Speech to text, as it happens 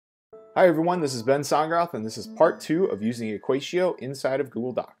Hi everyone, this is Ben Songroth, and this is part 2 of using EquatIO inside of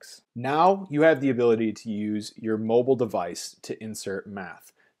Google Docs. Now you have the ability to use your mobile device to insert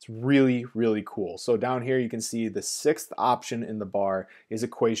math. It's really, really cool. So down here you can see the 6th option in the bar is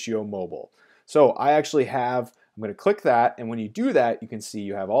EquatIO Mobile. So I actually have, I'm going to click that, and when you do that, you can see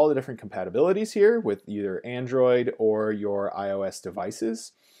you have all the different compatibilities here with either Android or your iOS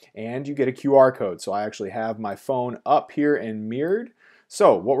devices, and you get a QR code. So I actually have my phone up here and mirrored.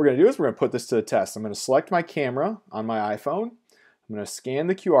 So what we're going to do is we're going to put this to the test. I'm going to select my camera on my iPhone. I'm going to scan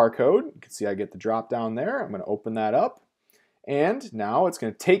the QR code. You can see I get the drop down there. I'm going to open that up. And now it's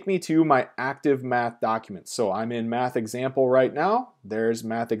going to take me to my active math document. So I'm in math example right now. There's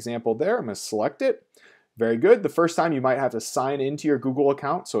math example there. I'm going to select it. Very good. The first time you might have to sign into your Google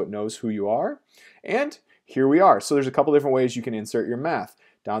account so it knows who you are. And here we are. So there's a couple different ways you can insert your math.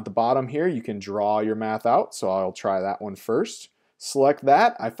 Down at the bottom here, you can draw your math out. So I'll try that one first. Select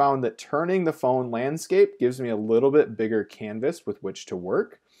that. I found that turning the phone landscape gives me a little bit bigger canvas with which to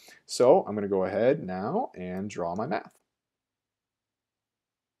work. So I'm going to go ahead now and draw my math.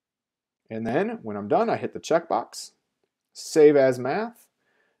 And then when I'm done, I hit the checkbox, save as math.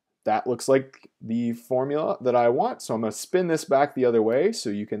 That looks like the formula that I want. So I'm going to spin this back the other way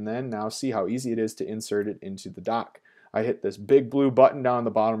so you can then now see how easy it is to insert it into the doc. I hit this big blue button down in the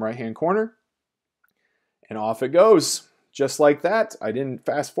bottom right hand corner and off it goes. Just like that, I didn't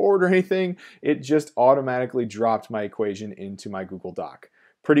fast forward or anything. It just automatically dropped my equation into my Google Doc.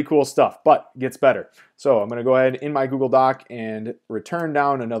 Pretty cool stuff, but it gets better. So I'm going to go ahead in my Google Doc and return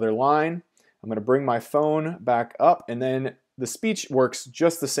down another line. I'm going to bring my phone back up, and then the speech works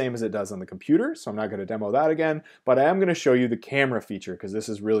just the same as it does on the computer, so I'm not going to demo that again, but I am going to show you the camera feature because this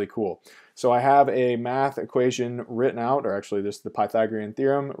is really cool. So I have a math equation written out, or actually this is the Pythagorean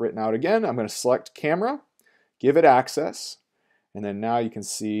theorem written out again. I'm going to select camera, give it access, and then now you can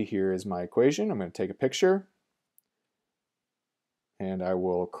see here is my equation. I'm going to take a picture, and I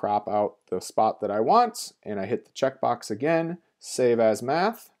will crop out the spot that I want, and I hit the checkbox again, save as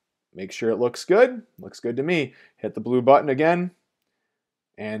math, make sure it looks good to me, hit the blue button again,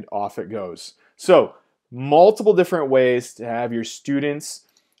 and off it goes. So multiple different ways to have your students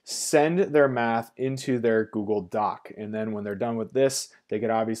send their math into their Google Doc. And then when they're done with this, they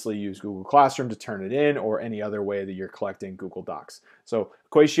could obviously use Google Classroom to turn it in or any other way that you're collecting Google Docs. So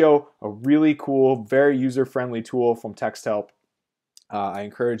EquatIO, a really cool, very user-friendly tool from TextHelp. I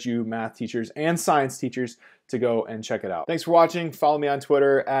encourage you, math teachers and science teachers, to go and check it out. Thanks for watching. Follow me on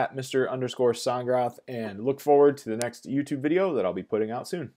Twitter at Mr._Songroth, and look forward to the next YouTube video that I'll be putting out soon.